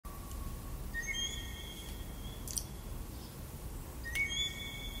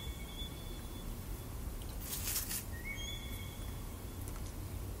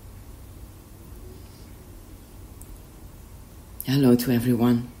Hello to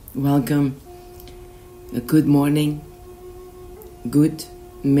everyone. Welcome. Good morning, good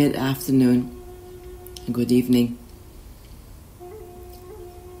mid-afternoon, good evening.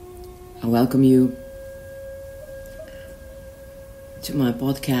 I welcome you to my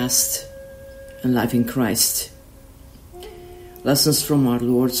podcast, and Life in Christ. Lessons from our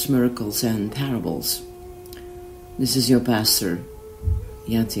Lord's miracles and parables. This is your pastor,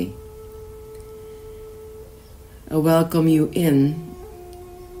 Yati. I welcome you in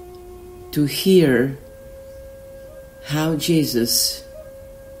to hear how Jesus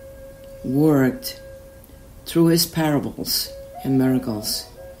worked through his parables and miracles,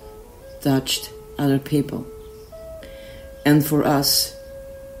 touched other people. And for us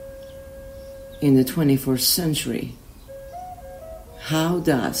in the 21st century, how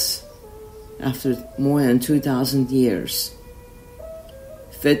does, after more than 2,000 years,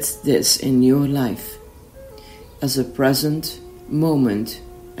 fit this in your life as a present moment,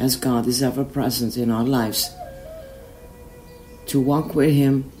 as God is ever present in our lives, to walk with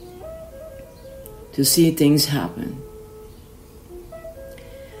him, to see things happen.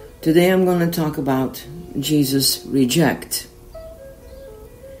 Today I'm going to talk about Jesus' reject.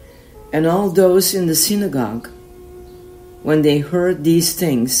 And all those in the synagogue, when they heard these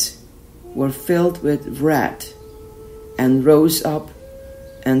things, were filled with wrath, and rose up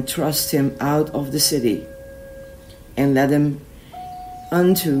and thrust him out of the city, and led him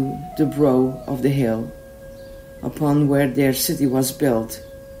unto the brow of the hill, upon where their city was built,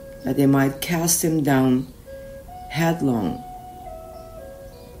 that they might cast him down headlong.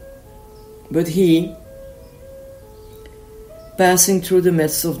 But he, passing through the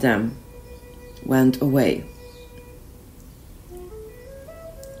midst of them, went away.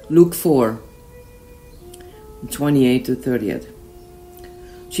 Luke 4, 28 to 30.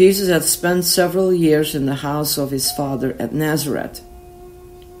 Jesus had spent several years in the house of his father at Nazareth.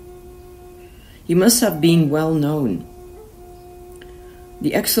 He must have been well known.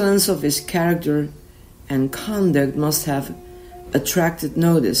 The excellence of his character and conduct must have attracted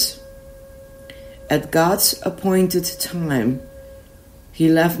notice. At God's appointed time, he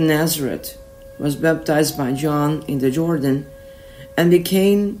left Nazareth, was baptized by John in the Jordan, and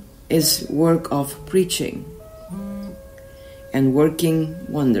began his work of preaching and working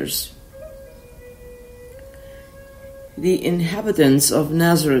wonders. The inhabitants of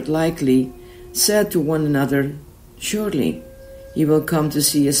Nazareth likely said to one another, "Surely he will come to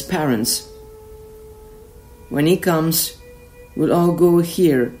see his parents. When he comes, we'll all go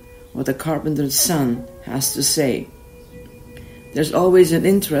hear what the carpenter's son has to say." There's always an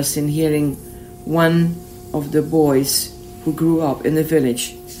interest in hearing one of the boys who grew up in the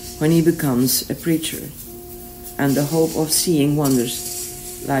village when he becomes a preacher, and the hope of seeing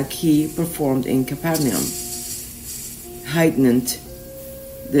wonders like he performed in Capernaum heightened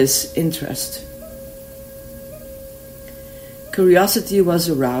this interest. Curiosity was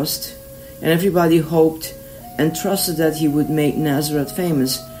aroused, and everybody hoped and trusted that he would make Nazareth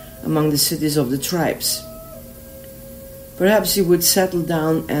famous among the cities of the tribes. Perhaps he would settle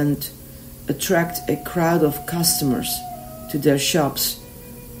down and attract a crowd of customers to their shops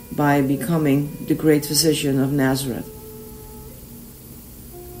by becoming the great physician of Nazareth,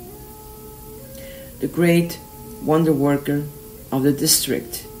 the great wonder worker of the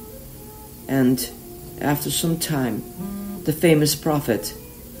district, and after some time, the famous prophet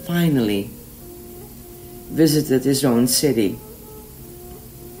finally visited his own city.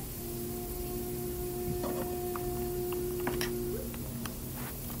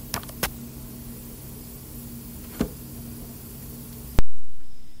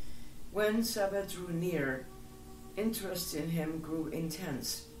 When Sabbath drew near, interest in him grew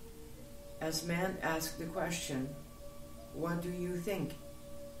intense, as men asked the question, "What do you think?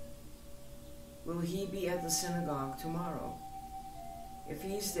 Will he be at the synagogue tomorrow? If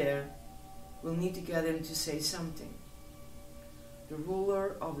he's there, we'll need to get him to say something." The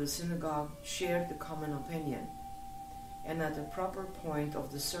ruler of the synagogue shared the common opinion, and at the proper point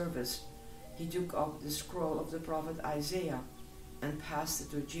of the service, he took up the scroll of the prophet Isaiah and passed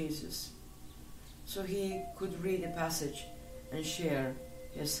it to Jesus, so he could read the passage and share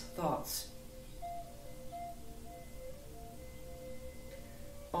his thoughts.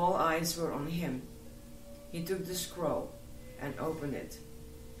 All eyes were on him. He took the scroll and opened it,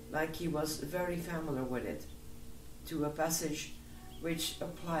 like he was very familiar with it, to a passage which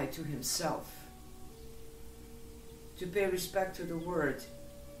applied to himself. To pay respect to the word,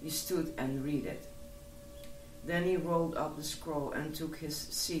 he stood and read it. Then he rolled up the scroll and took his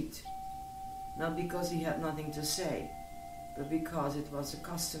seat, not because he had nothing to say, but because it was a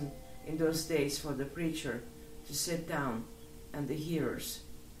custom in those days for the preacher to sit down and the hearers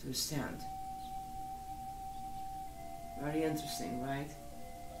to stand. Very interesting, right?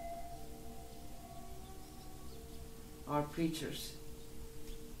 Our preachers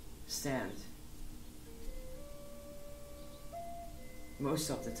stand. Most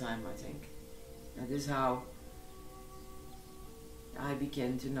of the time, I think. That is how I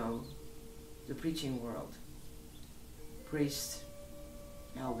begin to know the preaching world. Priests,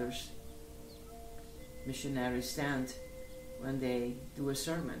 elders, missionaries stand when they do a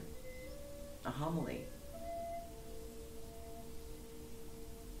sermon, a homily.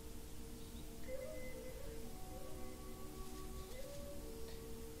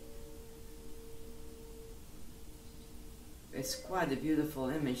 It's quite a beautiful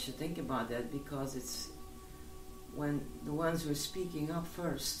image to think about that, because it's when the ones who are speaking up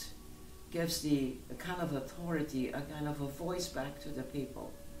first gives a kind of authority, a kind of a voice back to the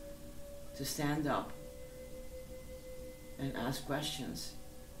people to stand up and ask questions.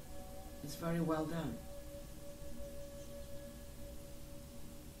 It's very well done.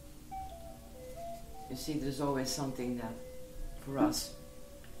 You see, there's always something that for us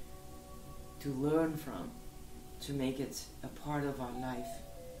to learn from, to make it a part of our life.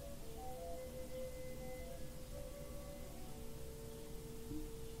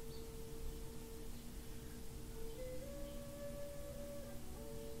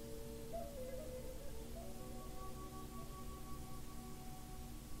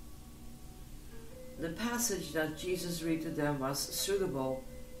 The passage that Jesus read to them was suitable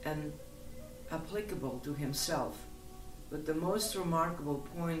and applicable to himself, but the most remarkable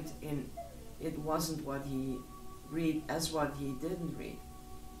point in it wasn't what he read as what he didn't read.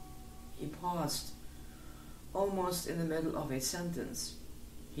 He paused almost in the middle of a sentence.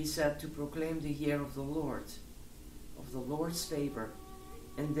 He said to proclaim the year of the Lord, of the Lord's favor,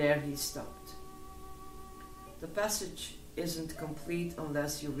 and there he stopped. The passage isn't complete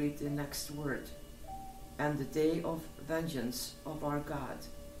unless you read the next word, and the day of vengeance of our God.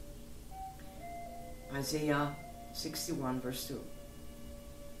 Isaiah 61 verse 2.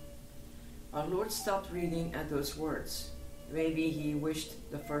 Our Lord stopped reading at those words. Maybe he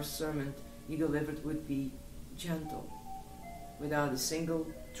wished the first sermon he delivered would be gentle, without a single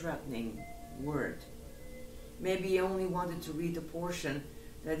threatening word. Maybe he only wanted to read the portion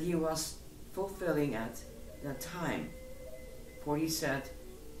that he was fulfilling at that time. For he said,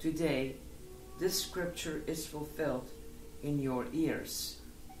 "Today this scripture is fulfilled in your ears."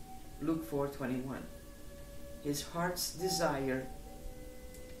 Luke 4:21. His heart's desire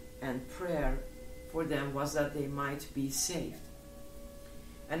and prayer for them was that they might be saved.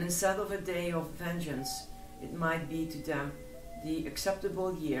 And instead of a day of vengeance, it might be to them the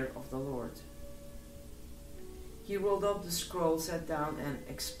acceptable year of the Lord. He rolled up the scroll, sat down, and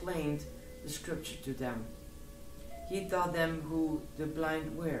explained the scripture to them. He taught them who the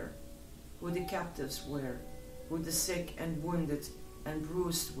blind were, who the captives were, who the sick and wounded and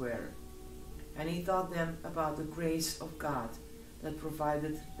bruised were. And he taught them about the grace of God that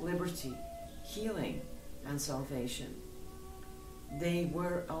provided liberty, healing, and salvation. They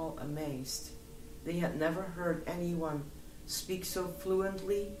were all amazed. They had never heard anyone speak so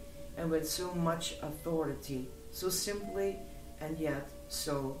fluently and with so much authority, so simply and yet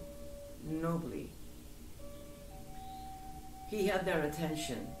so nobly. He had their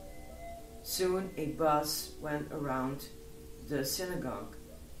attention. Soon a buzz went around the synagogue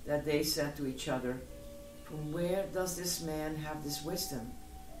that they said to each other, "From where does this man have this wisdom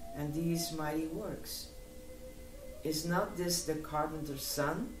and these mighty works? Is not this the carpenter's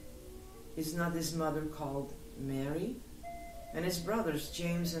son? Is not his mother called Mary? And his brothers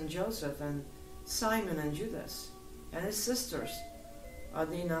James and Joseph and Simon and Judas? And his sisters, are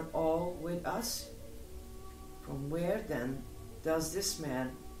they not all with us? From where then does this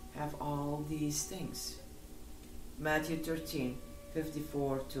man have all these things?" Matthew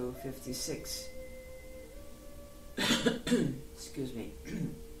 13:54-56. Excuse me.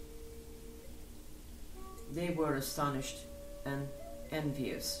 They were astonished and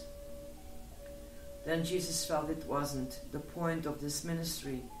envious. Then Jesus felt it wasn't the point of this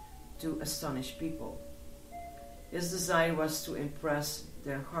ministry to astonish people. His desire was to impress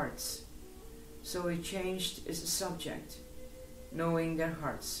their hearts. So he changed his subject. Knowing their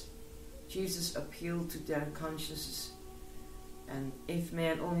hearts, Jesus appealed to their consciences, and if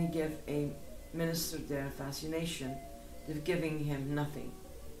men only give a minister their fascination, they're giving him nothing.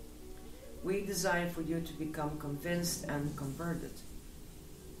 We desire for you to become convinced and converted.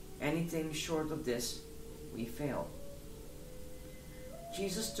 Anything short of this, we fail.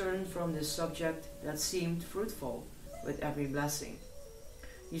 Jesus turned from this subject that seemed fruitful with every blessing.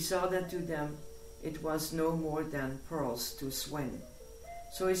 He saw that to them it was no more than pearls to swine.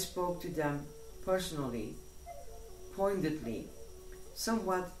 So he spoke to them personally, pointedly,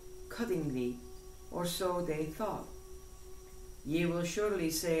 somewhat cuttingly, or so they thought. Ye will surely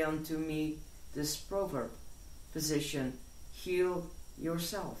say unto me this proverb, Physician, heal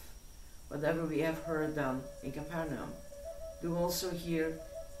yourself. Whatever we have heard done in Capernaum, do also here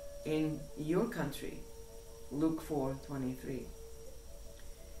in your country. Luke 4:23.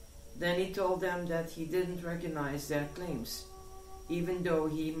 Then he told them that he didn't recognize their claims, even though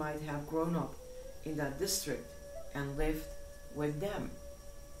he might have grown up in that district and lived with them.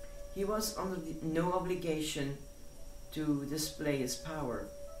 He was under no obligation to display his power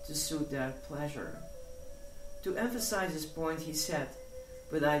to suit their pleasure. To emphasize his point, he said,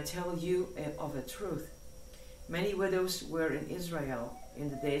 But I tell you of a truth. Many widows were in Israel in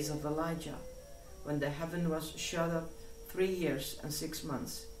the days of Elijah, when the heaven was shut up 3 years and 6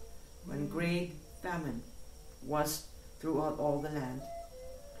 months, when great famine was throughout all the land.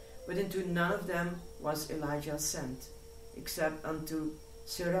 But into none of them was Elijah sent, except unto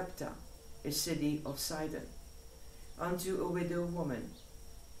Sarepta, a city of Sidon, unto a widow woman.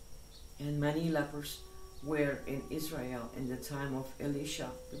 And many lepers were in Israel in the time of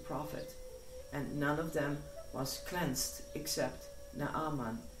Elisha the prophet, and none of them was cleansed except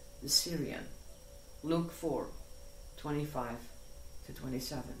Naaman the Syrian. Luke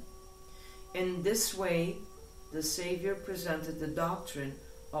 4:25-27. In this way, the Savior presented the doctrine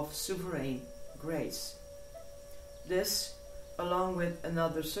of sovereign grace. This, along with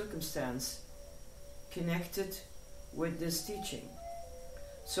another circumstance connected with this teaching,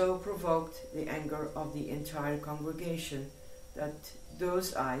 so provoked the anger of the entire congregation that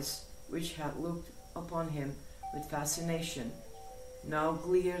those eyes which had looked upon him with fascination now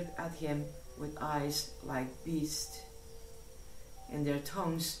glared at him with eyes like beasts, and their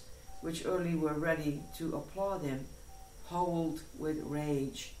tongues, which early were ready to applaud him, howled with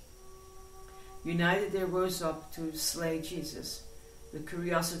rage. United they rose up to slay Jesus. The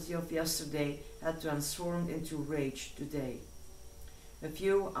curiosity of yesterday had transformed into rage today. A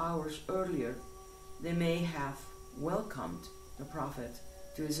few hours earlier, they may have welcomed the prophet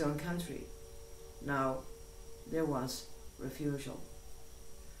to his own country. Now there was refusal.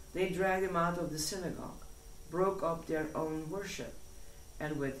 They dragged him out of the synagogue, broke up their own worship,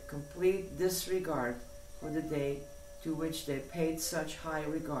 and with complete disregard for the day to which they paid such high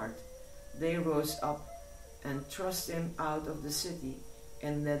regard, they rose up and thrust him out of the city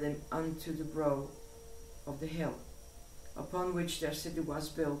and led him unto the brow of the hill, upon which their city was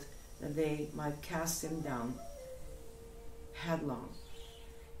built, that they might cast him down headlong.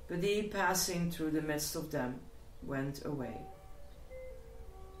 But he, passing through the midst of them, went away.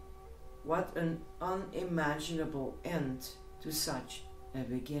 What an unimaginable end to such a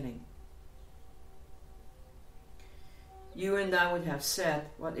beginning. You and I would have said,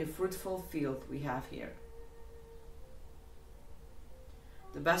 what a fruitful field we have here.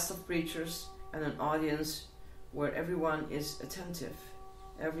 The best of preachers and an audience where everyone is attentive,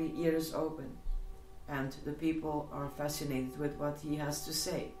 every ear is open, and the people are fascinated with what he has to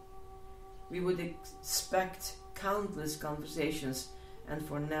say. We would expect countless conversations and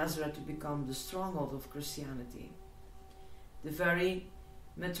for Nazareth to become the stronghold of Christianity, the very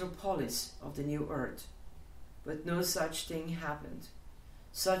metropolis of the new earth. But no such thing happened.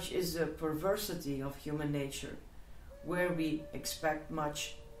 Such is the perversity of human nature. Where we expect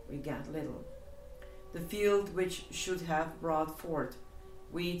much, we get little. The field which should have brought forth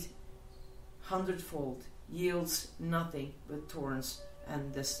wheat 100-fold yields nothing but thorns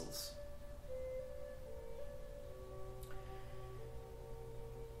and thistles.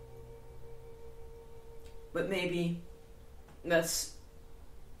 But maybe that's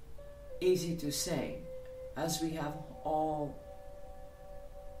easy to say, as we have all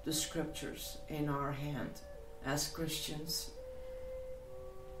the scriptures in our hand, as Christians,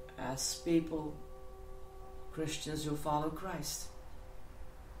 as people, Christians who follow Christ.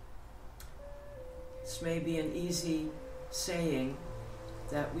 This may be an easy saying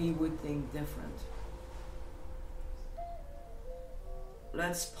that we would think different.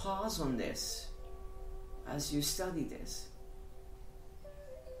 Let's pause on this as you study this,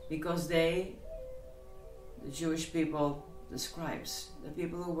 because they, the Jewish people, the scribes, the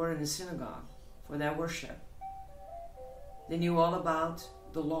people who were in the synagogue for their worship, they knew all about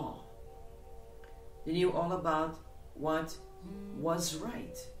the law. They knew all about what was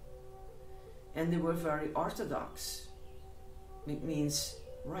right. And they were very orthodox. It means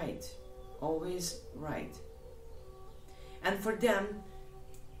right, always right. And for them,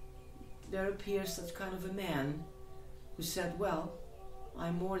 there appears such kind of a man who said, well,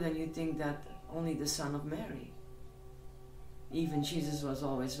 I'm more than you think that only the son of Mary. Even Jesus was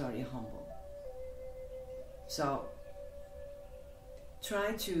always very humble. So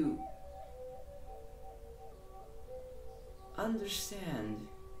try to understand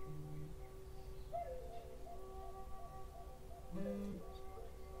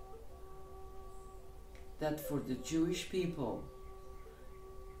that for the Jewish people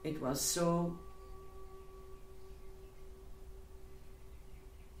it was so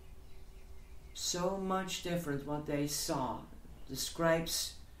much different what they saw. The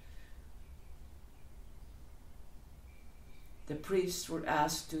scribes, the priests were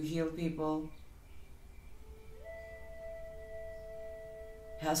asked to heal people,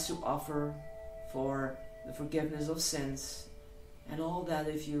 has to offer for the forgiveness of sins, and all that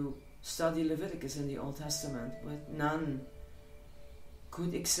if you study Leviticus in the Old Testament, but none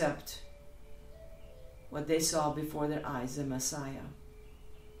could accept what they saw before their eyes, the Messiah.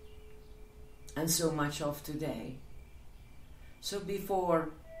 And so much of today. So before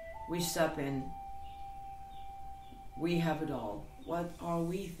we step in, we have it all. What are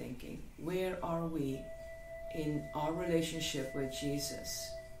we thinking? Where are we in our relationship with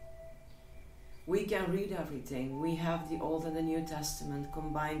Jesus? We can read everything. We have the Old and the New Testament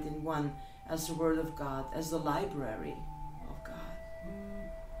combined in one as the Word of God, as the library of God.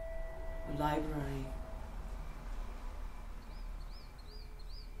 The library.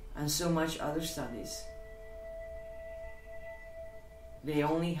 And so much other studies. They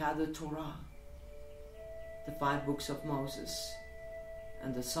only had the Torah, the 5 books of Moses,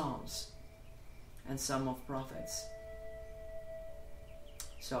 and the Psalms, and some of prophets.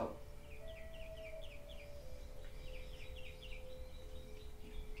 So,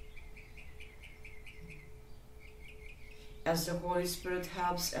 as the Holy Spirit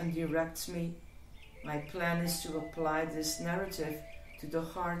helps and directs me, my plan is to apply this narrative to the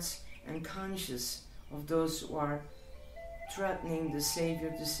hearts and conscience of those who are threatening the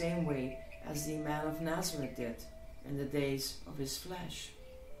Savior the same way as the man of Nazareth did in the days of his flesh.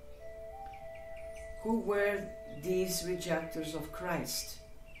 Who were these rejectors of Christ?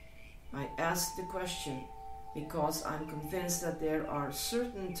 I ask the question because I'm convinced that there are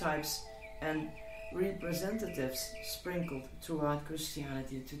certain types and representatives sprinkled throughout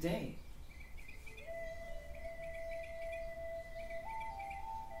Christianity today.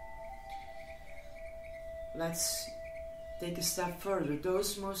 Let's take a step further.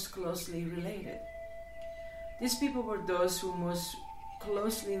 Those most closely related. These people were those who most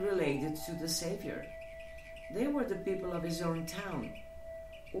closely related to the Savior. They were the people of his own town.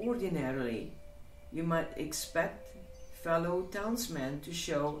 Ordinarily, you might expect fellow townsmen to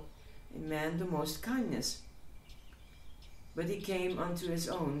show a man the most kindness. But he came unto his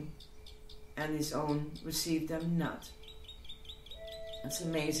own, and his own received them not. It's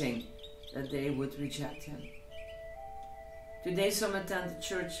amazing that they would reject him. Today some attend the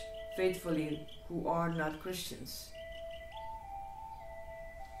church faithfully who are not Christians.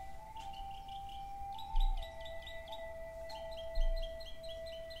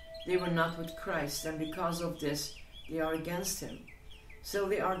 They were not with Christ, and because of this they are against him. So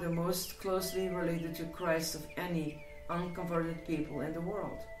they are the most closely related to Christ of any unconverted people in the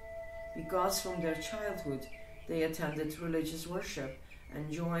world, because from their childhood they attended religious worship and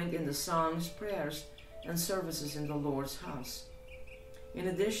joined in the songs, prayers, and services in the Lord's house. In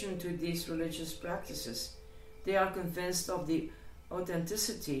addition to these religious practices, they are convinced of the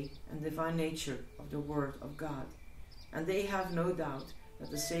authenticity and divine nature of the Word of God, and they have no doubt that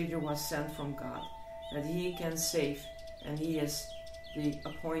the Savior was sent from God, that he can save, and he is the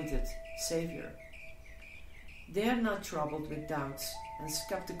appointed Savior. They are not troubled with doubts, and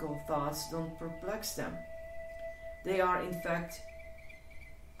skeptical thoughts don't perplex them. They are, in fact,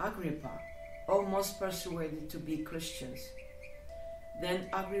 Agrippa, almost persuaded to be Christians. Then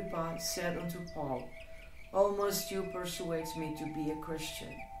Agrippa said unto Paul, Almost you persuade me to be a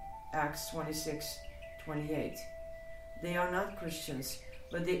Christian. Acts 26:28. They are not Christians,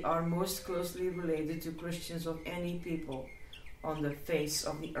 but they are most closely related to Christians of any people on the face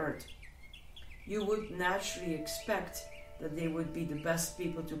of the earth. You would naturally expect that they would be the best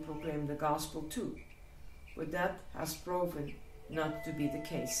people to proclaim the gospel to, but that has proven not to be the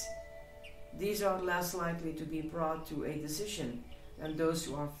case. These are less likely to be brought to a decision than those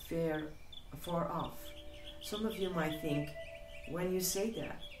who are far off. Some of you might think, when you say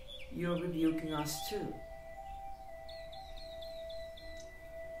that, you're rebuking us too.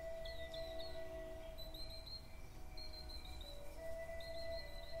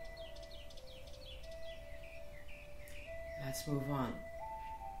 Let's move on.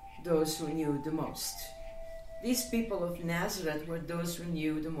 Those who knew the most. These people of Nazareth were those who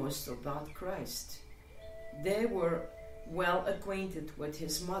knew the most about Christ. They were well acquainted with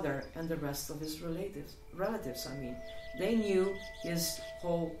his mother and the rest of his relatives. They knew his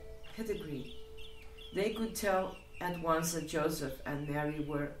whole pedigree. They could tell at once that Joseph and Mary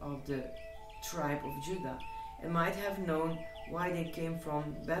were of the tribe of Judah, and might have known why they came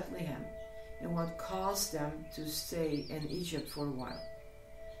from Bethlehem and what caused them to stay in Egypt for a while.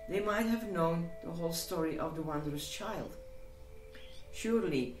 They might have known the whole story of the wondrous child.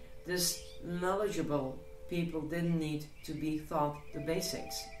 Surely this knowledgeable people didn't need to be taught the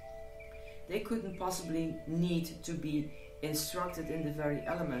basics. They couldn't possibly need to be instructed in the very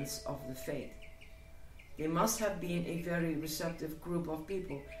elements of the faith. They must have been a very receptive group of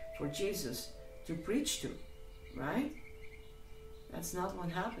people for Jesus to preach to, right? That's not what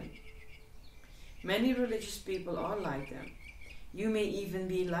happened. Many religious people are like them. You may even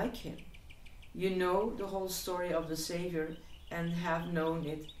be like him. You know the whole story of the Savior and have known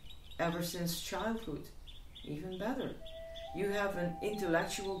it ever since childhood. Even better, you have an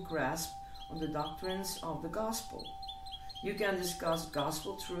intellectual grasp on the doctrines of the gospel. You can discuss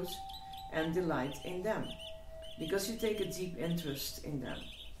gospel truths and delight in them because you take a deep interest in them.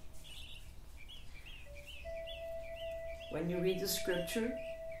 When you read the scripture,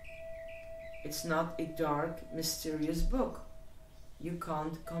 it's not a dark, mysterious book you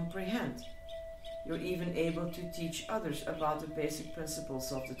can't comprehend. You're even able to teach others about the basic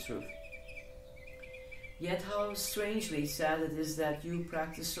principles of the truth. Yet how strangely sad it is that you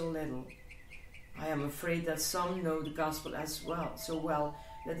practice so little. I am afraid that some know the gospel as well, so well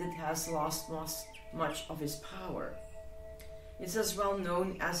that it has lost much of its power. It's as well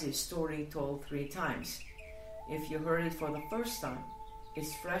known as a story told 3 times. If you heard it for the first time,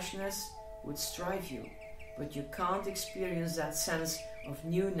 its freshness would strive you, but you can't experience that sense of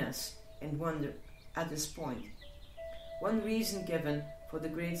newness and wonder at this point. One reason given for the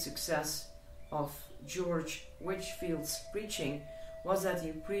great success of George Whitefield's preaching was that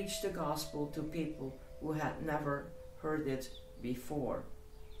he preached the gospel to people who had never heard it before.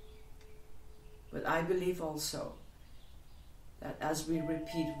 But I believe also that as we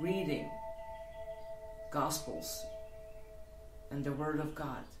repeat reading Gospels and the Word of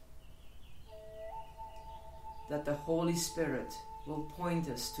God, that the Holy Spirit will point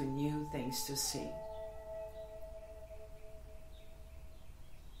us to new things to see.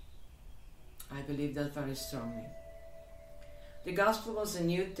 I believe that very strongly. The Gospel was a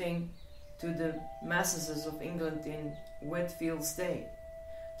new thing to the masses of England in Whitefield's day.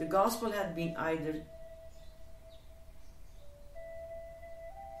 The Gospel had been either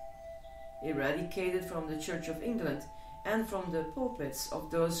eradicated from the Church of England and from the pulpits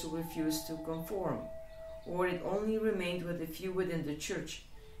of those who refused to conform, or it only remained with a few within the Church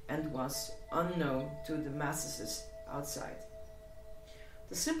and was unknown to the masses outside.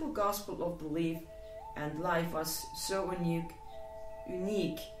 The simple gospel of belief and life was so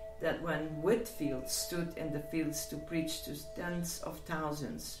unique that when Whitefield stood in the fields to preach to tens of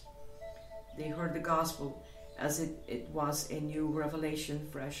thousands, they heard the gospel as it was a new revelation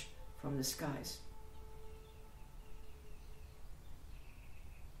fresh from the skies.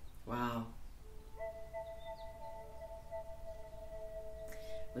 Wow.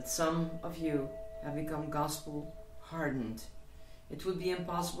 But some of you have become gospel hardened. It would be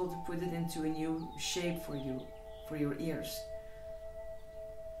impossible to put it into a new shape for you, for your ears.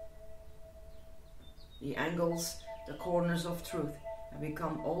 The angles, the corners of truth have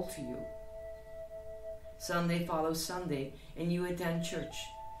become old to you. Sunday follows Sunday, and you attend church.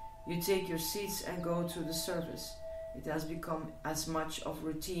 You take your seats and go to the service. It has become as much of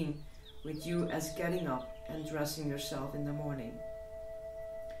routine with you as getting up and dressing yourself in the morning.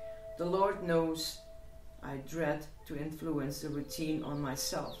 The Lord knows I dread to influence the routine on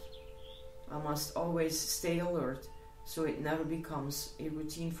myself. I must always stay alert so it never becomes a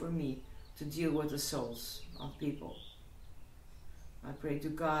routine for me to deal with the souls of people. I pray to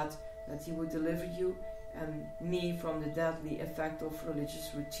God that He would deliver you and me from the deadly effect of religious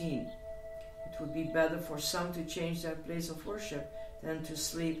routine. It would be better for some to change their place of worship than to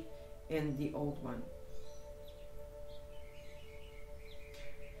sleep in the old one.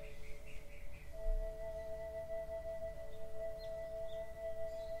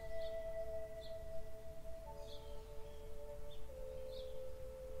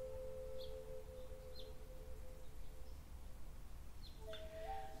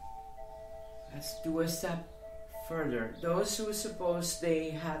 Let's do a step further. Those who suppose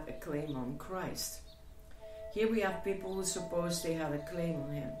they had a claim on Christ. Here we have people who suppose they had a claim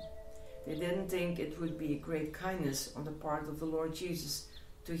on Him. They didn't think it would be a great kindness on the part of the Lord Jesus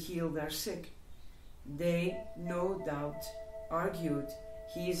to heal their sick. They no doubt argued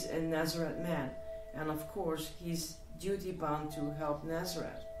he's a Nazareth man, and of course he's duty bound to help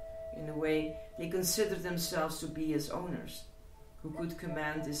Nazareth. In a way, they considered themselves to be his owners, who could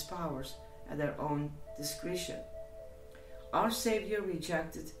command his powers at their own discretion. Our Savior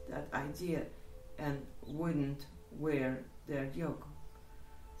rejected that idea and wouldn't wear their yoke.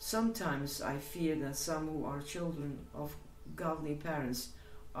 Sometimes I fear that some who are children of godly parents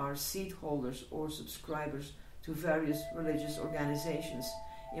are seat holders or subscribers to various religious organizations.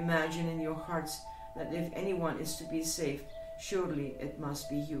 Imagine in your hearts that if anyone is to be saved, surely it must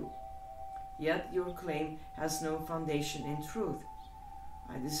be you. Yet your claim has no foundation in truth.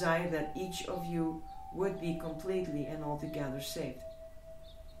 I desire that each of you would be completely and altogether saved.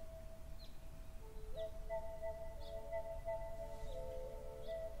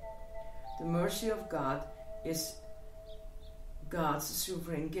 The mercy of God is God's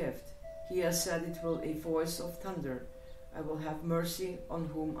sovereign gift. He has said it will a voice of thunder. I will have mercy on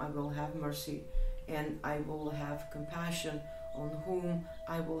whom I will have mercy, and I will have compassion on whom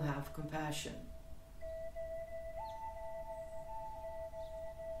I will have compassion.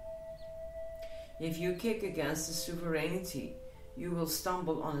 If you kick against the sovereignty, you will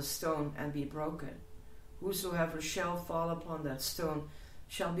stumble on a stone and be broken. Whosoever shall fall upon that stone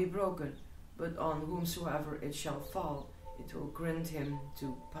shall be broken, but on whomsoever it shall fall, it will grind him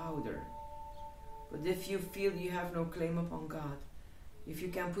to powder. But if you feel you have no claim upon God, if you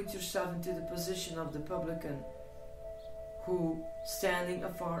can put yourself into the position of the publican who, standing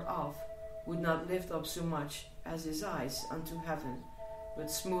afar off, would not lift up so much as his eyes unto heaven,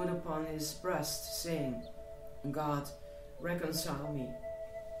 but smote upon his breast, saying, God, reconcile me,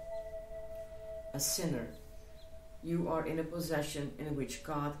 a sinner, you are in a possession in which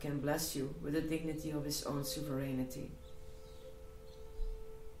God can bless you with the dignity of his own sovereignty.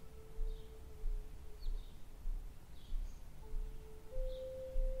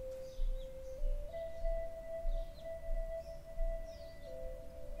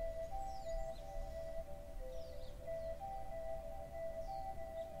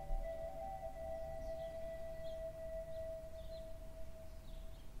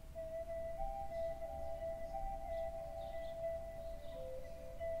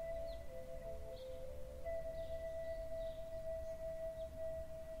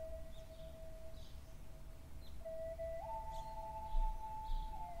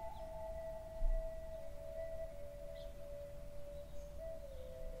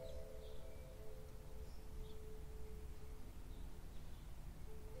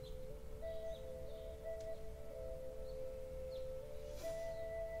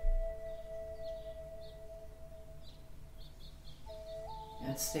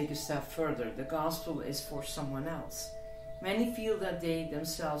 Let's take a step further. The gospel is for someone else. Many feel that they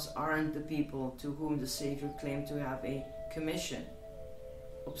themselves aren't the people to whom the Savior claimed to have a commission.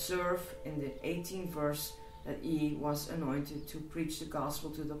 Observe in the 18th verse that he was anointed to preach the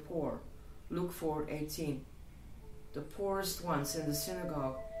gospel to the poor. Luke 4:18. The poorest ones in the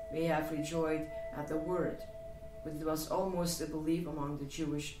synagogue may have rejoiced at the word, but it was almost a belief among the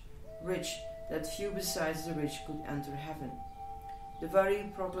Jewish rich that few besides the rich could enter heaven. The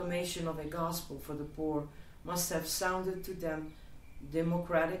very proclamation of a gospel for the poor must have sounded to them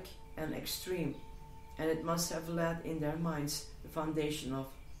democratic and extreme, and it must have laid in their minds the foundation of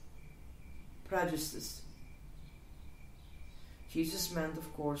prejudice. Jesus meant,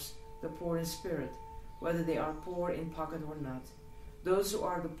 of course, the poor in spirit, whether they are poor in pocket or not. Those who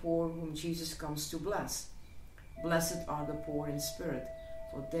are the poor whom Jesus comes to bless. Blessed are the poor in spirit,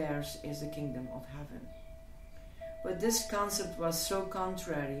 for theirs is the kingdom of heaven. But this concept was so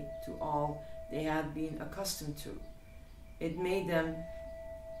contrary to all they had been accustomed to. It made them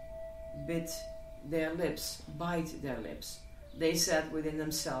bite their lips. They said within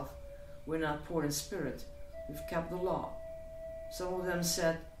themselves, we're not poor in spirit, we've kept the law. Some of them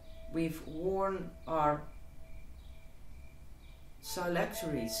said, we've worn our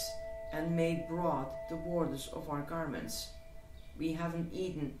phylacteries and made broad the borders of our garments. We haven't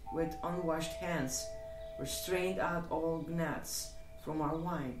eaten with unwashed hands, restrained out all gnats from our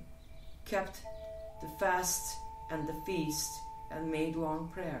wine, kept the fast and the feast, and made long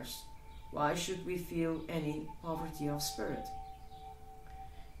prayers. Why should we feel any poverty of spirit?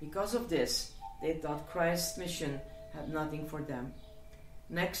 Because of this, they thought Christ's mission had nothing for them.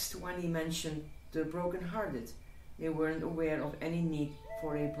 Next, when he mentioned the broken-hearted, they weren't aware of any need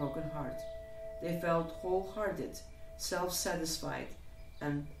for a broken heart. They felt wholehearted, self-satisfied,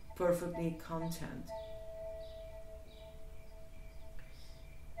 and perfectly content.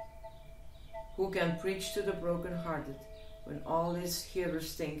 Who can preach to the broken-hearted when all his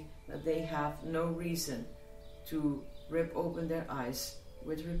hearers think that they have no reason to rip open their eyes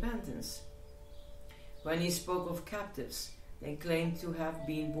with repentance. When he spoke of captives, they claimed to have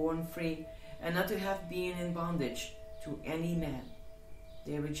been born free and not to have been in bondage to any man.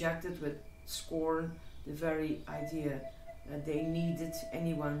 They rejected with scorn the very idea that they needed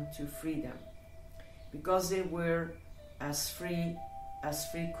anyone to free them, because they were as free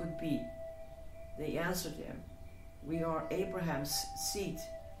could be. They answered him, "We are Abraham's seed,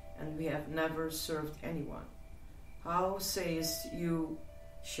 and we have never served anyone. How sayest you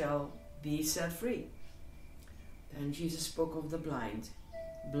shall be set free?" Then Jesus spoke of the blind.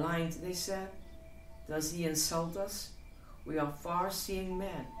 "Blind," they said, "does he insult us? We are far-seeing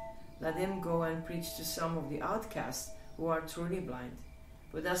men. Let him go and preach to some of the outcasts who are truly blind.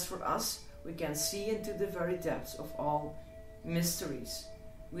 But as for us, we can see into the very depths of all mysteries.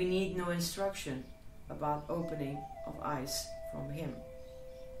 We need no instruction about opening of eyes from him."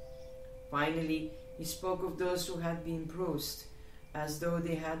 Finally, he spoke of those who had been bruised, as though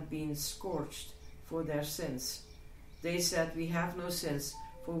they had been scorched for their sins. They said, "We have no sins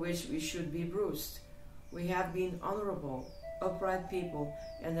for which we should be bruised. We have been honorable, upright people,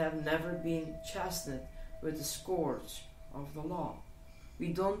 and have never been chastened with the scourge of the law.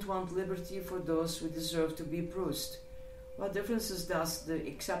 We don't want liberty for those who deserve to be bruised. What differences does the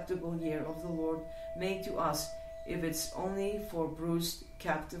acceptable year of the Lord make to us if it's only for bruised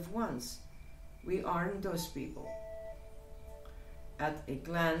captive ones? We aren't those people." At a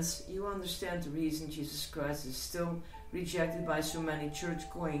glance, you understand the reason Jesus Christ is still rejected by so many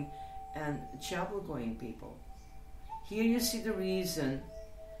church-going and chapel-going people. Here you see the reason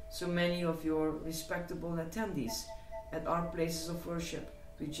so many of your respectable attendees at our places of worship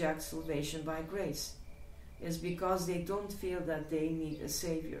reject salvation by grace. It's because they don't feel that they need a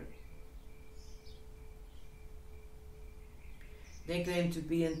Savior. They claim to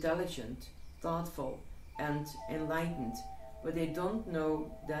be intelligent, thoughtful, and enlightened, but they don't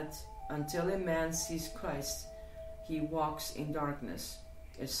know that until a man sees Christ, he walks in darkness,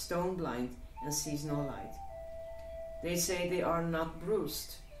 is stone blind, and sees no light. They say they are not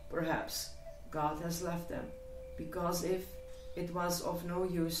bruised. Perhaps God has left them, because if it was of no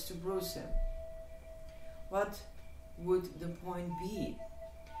use to bruise them, what would the point be?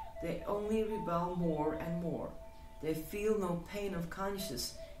 They only rebel more and more. They feel no pain of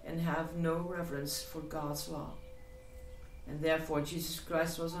conscience and have no reverence for God's law. And therefore Jesus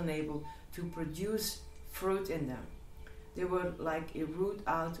Christ was unable to produce fruit in them. They were like a root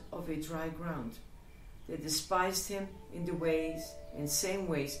out of a dry ground. They despised him in the same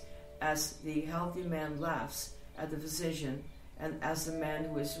ways as the healthy man laughs at the physician, and as the man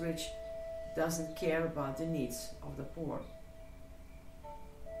who is rich doesn't care about the needs of the poor.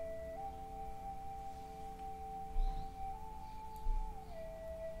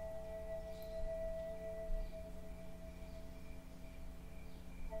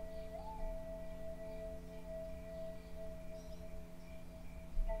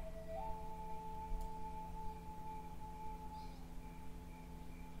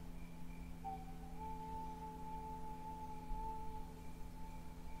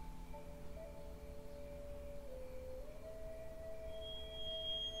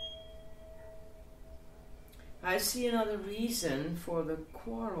 I see another reason for the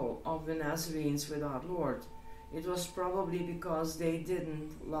quarrel of the Nazarenes with our Lord. It was probably because they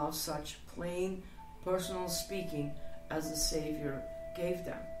didn't love such plain, personal speaking as the Savior gave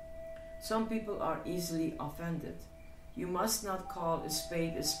them. Some people are easily offended. You must not call a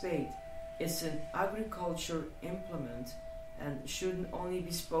spade a spade. It's an agriculture implement and shouldn't only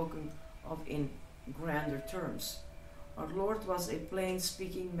be spoken of in grander terms. Our Lord was a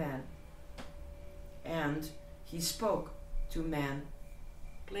plain-speaking man, and he spoke to man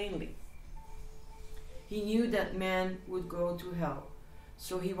plainly. He knew that man would go to hell,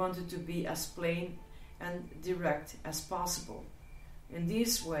 so he wanted to be as plain and direct as possible. In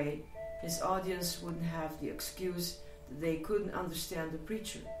this way, his audience wouldn't have the excuse that they couldn't understand the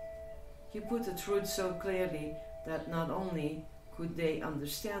preacher. He put the truth so clearly that not only could they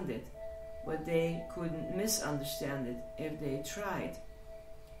understand it, but they couldn't misunderstand it if they tried.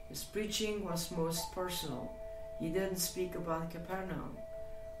 His preaching was most personal. He didn't speak about Capernaum,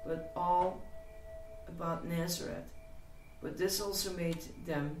 but all about Nazareth. But this also made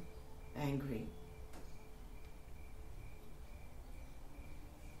them angry.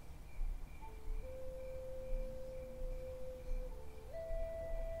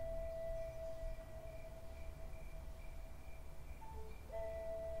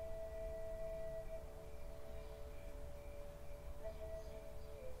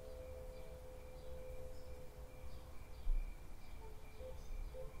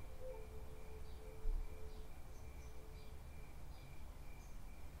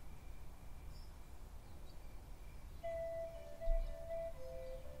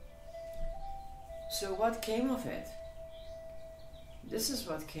 So what came of it? This is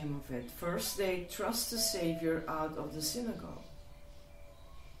what came of it. First, they thrust the Savior out of the synagogue.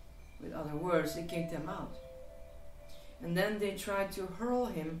 With other words, they kicked him out. And then they tried to hurl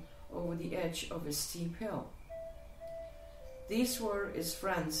him over the edge of a steep hill. These were his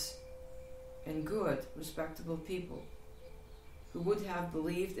friends and good, respectable people. Who would have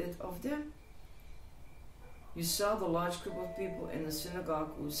believed it of them? You saw the large group of people in the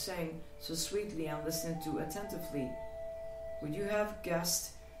synagogue who sang so sweetly and listened to attentively. Would you have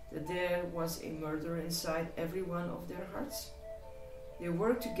guessed that there was a murder inside every one of their hearts? They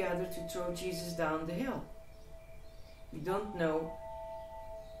worked together to throw Jesus down the hill. We don't know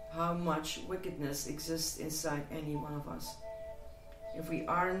how much wickedness exists inside any one of us. If we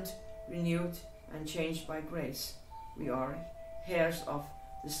aren't renewed and changed by grace, we are heirs of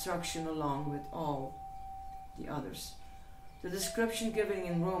destruction along with all the others. The description given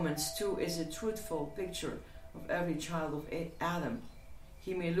in Romans 2 is a truthful picture of every child of Adam.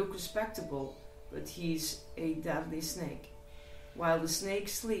 He may look respectable, but he's a deadly snake. While the snake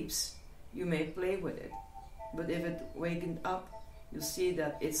sleeps, you may play with it, but if it wakened up, you'll see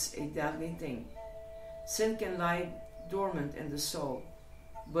that it's a deadly thing. Sin can lie dormant in the soul,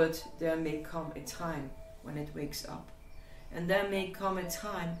 but there may come a time when it wakes up. And there may come a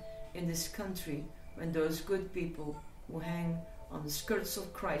time in this country when those good people who hang on the skirts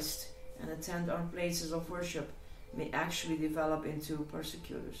of Christ and attend our places of worship may actually develop into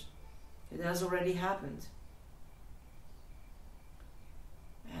persecutors. It has already happened.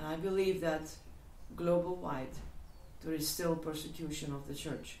 And I believe that global-wide there is still persecution of the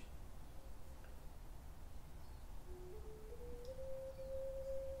church.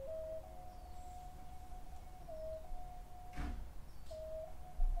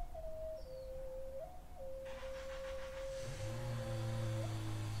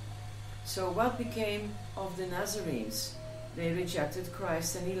 So what became of the Nazarenes? They rejected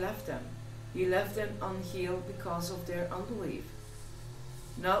Christ and he left them. He left them unhealed because of their unbelief.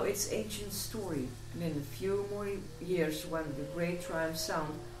 Now it's ancient story, and in a few more years when the great triumph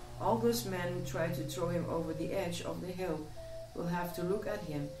sound, all those men who tried to throw him over the edge of the hill will have to look at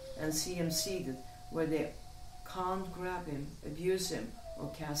him and see him seated where they can't grab him, abuse him,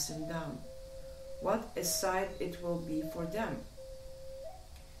 or cast him down. What a sight it will be for them.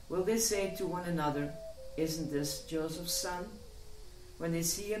 Will they say to one another, "Isn't this Joseph's son?" When they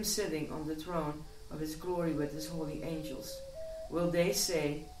see him sitting on the throne of his glory with his holy angels, will they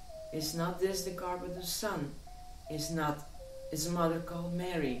say, "Is not this the carpenter's son? Is not his mother called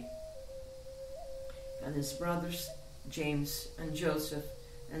Mary?" And his brothers, James and Joseph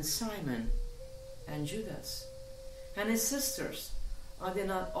and Simon and Judas, and his sisters, are they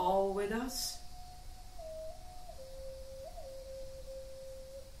not all with us?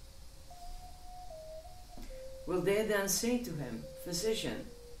 Will they then say to him, "Physician,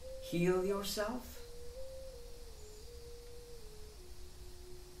 heal yourself"?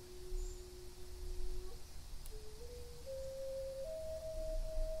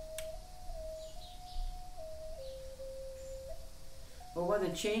 But what a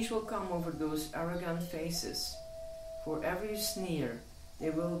change will come over those arrogant faces. For every sneer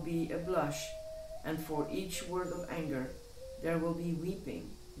there will be a blush, and for each word of anger there will be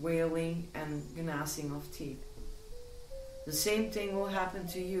weeping, wailing, and gnashing of teeth. The same thing will happen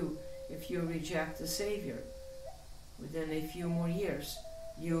to you if you reject the Savior. Within a few more years,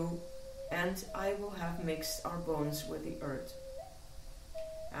 you and I will have mixed our bones with the earth.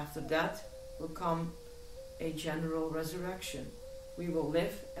 After that will come a general resurrection. We will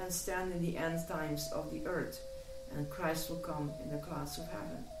live and stand in the end times of the earth, and Christ will come in the clouds of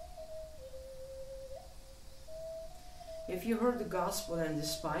heaven. If you heard the gospel and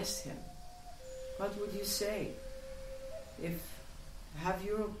despised him, what would you say?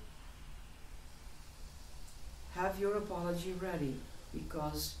 Have your apology ready,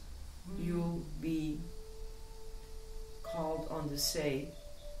 because you'll be called on to say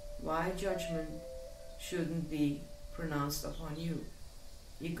why judgment shouldn't be pronounced upon you.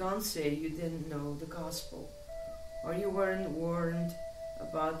 You can't say you didn't know the gospel, or you weren't warned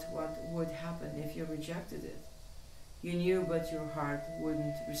about what would happen if you rejected it. You knew, but your heart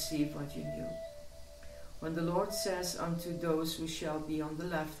wouldn't receive what you knew. When the Lord says unto those who shall be on the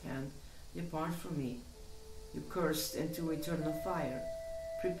left hand, "Depart from me, you cursed, into eternal fire,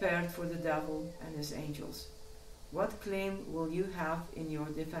 prepared for the devil and his angels," what claim will you have in your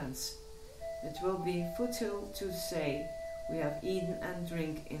defense? It will be futile to say, "We have eaten and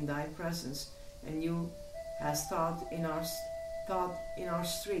drink in thy presence, and you hast taught in our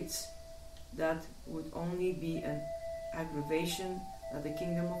streets." That would only be an aggravation that the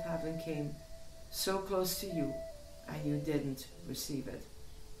kingdom of heaven came so close to you and you didn't receive it.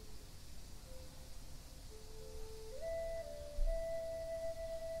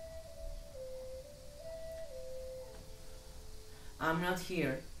 I'm not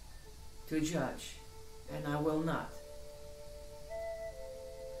here to judge, and I will not.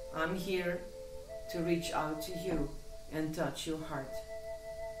 I'm here to reach out to you and touch your heart.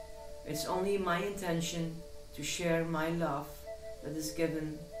 It's only my intention to share my love that is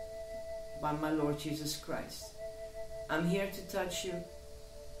given by my Lord Jesus Christ. I'm here to touch you,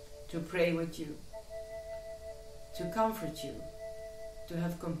 to pray with you, to comfort you, to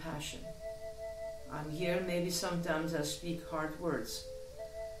have compassion. I'm here, maybe sometimes I speak hard words,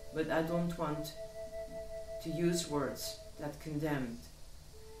 but I don't want to use words that condemned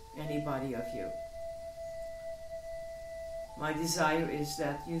anybody of you. My desire is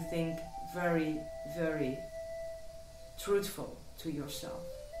that you think very, very truthful to yourself,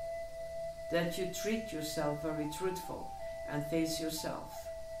 that you treat yourself very truthful and face yourself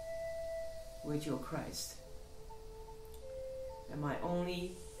with your Christ. And my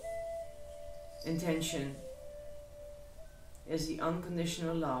only intention is the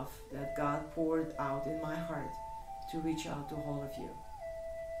unconditional love that God poured out in my heart to reach out to all of you.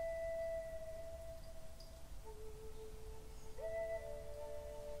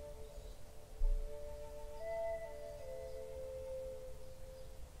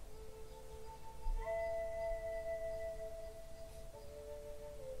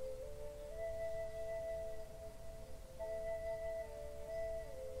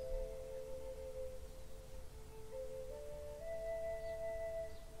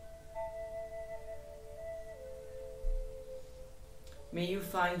 May you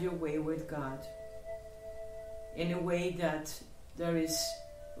find your way with God in a way that there is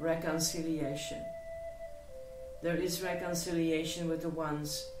reconciliation. There is reconciliation with the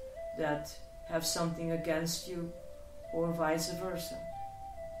ones that have something against you, or vice versa.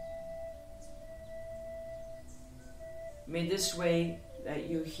 May this way that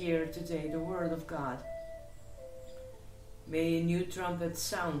you hear today the Word of God, may a new trumpet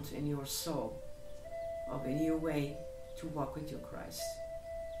sound in your soul of a new way to walk with your Christ.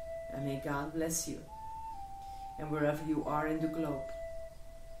 And may God bless you. And wherever you are in the globe,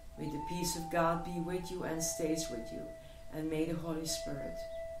 may the peace of God be with you and stays with you. And may the Holy Spirit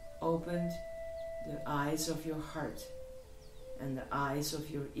open the eyes of your heart and the eyes of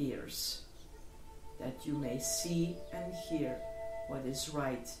your ears, that you may see and hear what is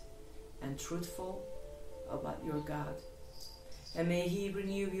right and truthful about your God. And may He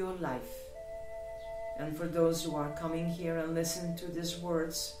renew your life. And for those who are coming here and listen to these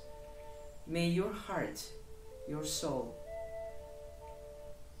words, may your heart, your soul,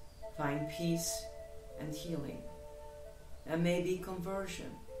 find peace and healing. And may be conversion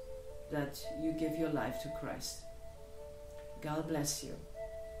that you give your life to Christ. God bless you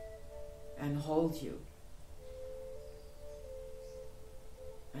and hold you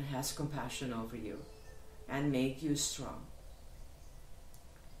and has compassion over you and make you strong.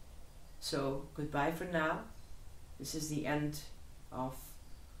 So goodbye for now. This is the end of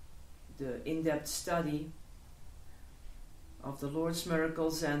the in-depth study of the Lord's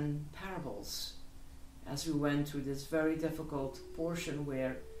miracles and parables, as we went through this very difficult portion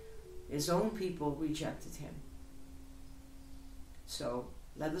where His own people rejected Him. So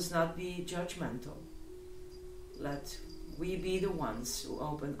let us not be judgmental. Let we be the ones who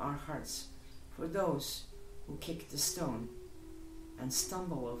open our hearts for those who kick the stone and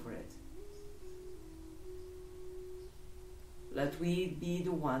stumble over it. Let we be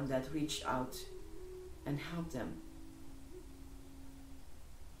the one that reached out and helped them.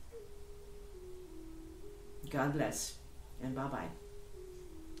 God bless and bye-bye.